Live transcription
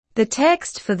The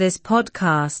text for this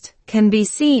podcast can be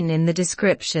seen in the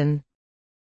description.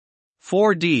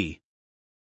 4D.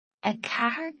 A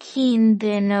ceathair cinn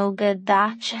duine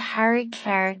dáte Harry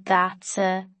Clarke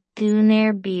dáta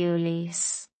dúnadh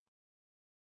Bewley's.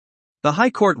 The High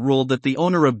Court ruled that the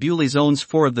owner of Bewley's owns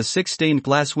 4 of the 6 stained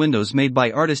glass windows made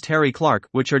by artist Harry Clarke,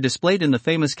 which are displayed in the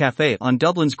famous cafe on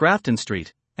Dublin's Grafton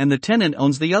Street, and the tenant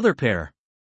owns the other pair.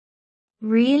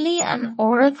 Really an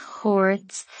Ord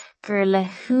Chóirt gur le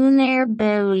húnadh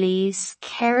Bewley's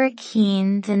ceithre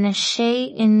cinn duine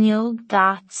sé inniu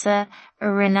dáta a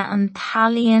rinne an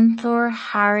taliontóir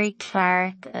Harry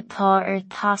Clarke atá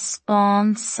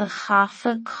taspáin sa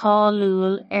chafa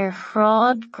cáiliúil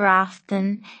shráid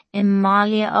Grafton I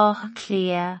Mbaile Átha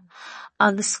Cliath,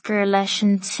 agus gur leis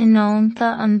an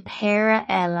tionólta an paire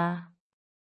eile.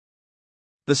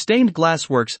 The stained glass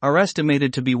works are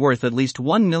estimated to be worth at least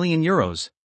 €1 million.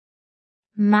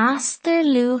 Meastar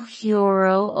luach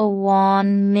euro $1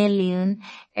 million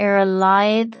a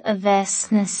laghad a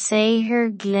bheith na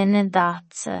saothair glúine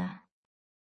dáta.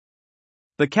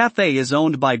 The cafe is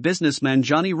owned by businessman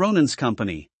Johnny Ronan's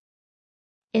company.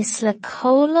 Is le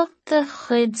comhlacht de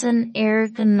chuid an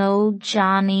gnó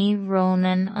Johnny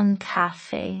Ronan an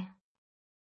cafe.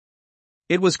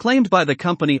 It was claimed by the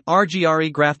company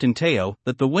RGRE Grafton Teo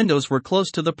that the windows were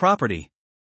close to the property.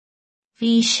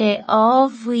 Bhí sé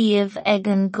ábhaíomh ag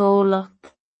an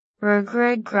gcomhlacht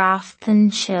Rugadh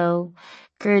Grafton Teo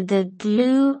gur de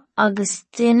glú agus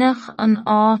duineadh an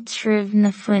áitriamh na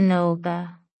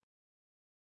fuinneoga.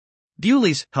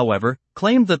 Bewley's, however,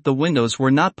 claimed that the windows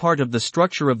were not part of the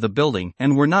structure of the building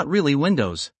and were not really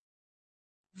windows.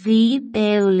 Bhí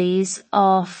Bewley's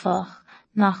áfach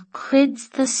nach cuid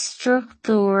de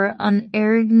struchtúr an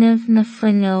fhoirgneamh na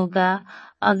fuinneoga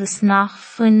agus nach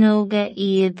fuinneoga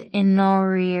iad in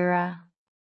áiríre.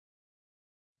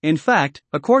 In fact,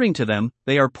 according to them,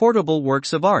 they are portable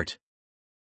works of art.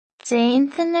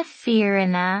 Déanta na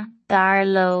fíoranna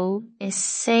darló is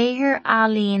saothair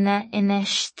ealaíne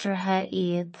inistrithe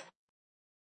iad.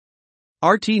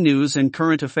 RT News and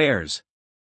Current Affairs.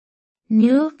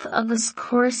 Nuacht agus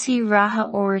cuasaí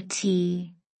ratha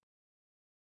ortaí.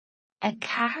 A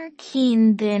ceathair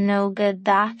cinn duine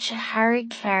dáte Harry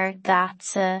Clarke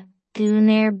dáta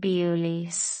dúnadh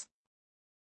Bewley's.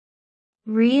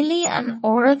 Really an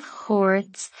Ord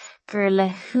Chóirt gur le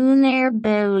húnadh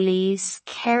Bewley's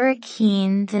ceithre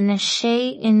cinn duine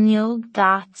sé inniu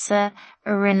dáta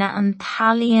a rinne an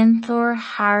taliontóir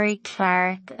Harry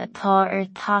Clarke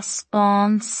atá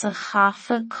taspáin sa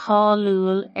chafa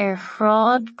cáiliúil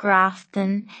shráid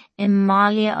Grafton I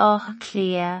Mbaile Átha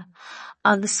Cliath,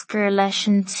 agus gur leis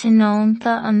an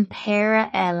tionólta an paire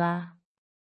eile.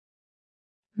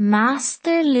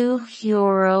 Meastar luach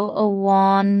euro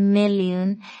 $1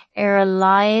 million a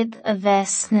laghad a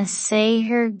bheith na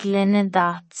saothair glúine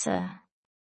dáta.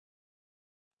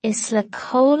 Is le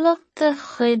comhlacht de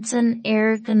chuid an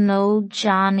gnó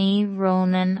Johnny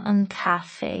Ronan an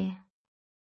cafe.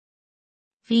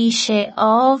 Bhí sé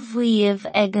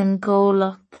ábhaíomh ag an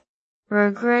gcomhlacht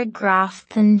Rugadh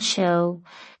Grafton Teo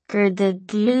gur de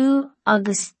glú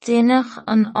agus duineadh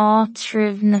an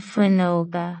áitriamh na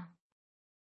fuinneoga.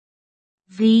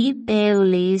 Bhí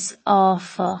Bewley's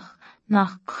áfach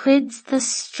nach cuid de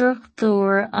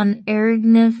struchtúr an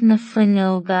fhoirgneamh na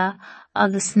fuinneoga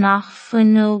agus nach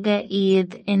fuinneoga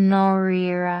iad in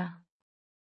áiríre.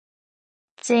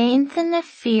 Déanta na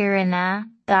fíoranna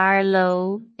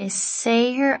darló is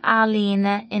saothair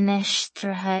ealaíne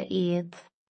inistrithe iad.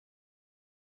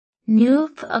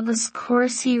 Nuacht agus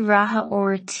cuasaí ratha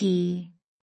ortaí.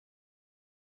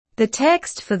 The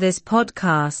text for this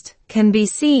podcast can be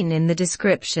seen in the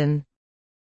description.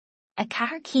 A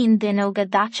ceathair cinn duine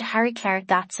dáte Harry Clarke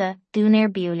dáta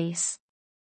dúnadh Bewley's.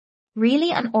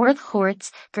 Really an Ord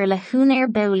Chóirt gur le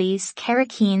húnadh Bewley's ceithre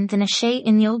cinn duine sé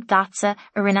inniu dáta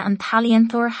a rinne an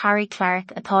taliontóir Harry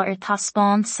Clarke atá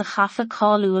taspáin sa chafa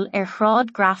cáiliúil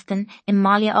shráid Grafton I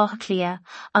Mbaile Átha Cliath,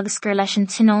 agus gur leis an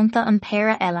tionólta an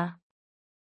paire eile.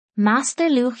 Meastar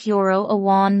luach euro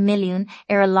 $1 million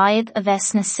a laghad a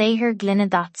bheith na saothair glúine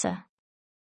dáta.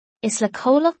 Is le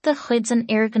comhlacht de chuid an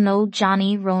gnó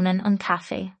Johnny Ronan an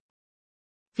cafe.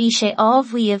 Bhí sé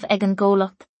ábhaíomh ag an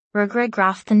gcomhlacht Rugadh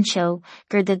Grafton Teo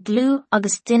gur de glú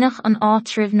agus duineadh an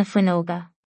áitriamh na fuinneoga.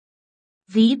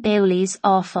 Bhí Bewley's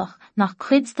áfach nach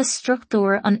cuid de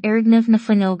struchtúr an fhoirgneamh na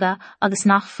fuinneoga agus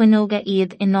nach fuinneoga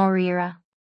iad in áiríre.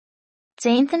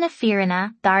 Déanta na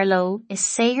fíoranna darló is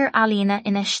saothair ealaíne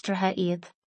inistrithe iad.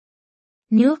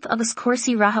 Nuacht agus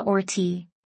cuasaí ratha ortaí.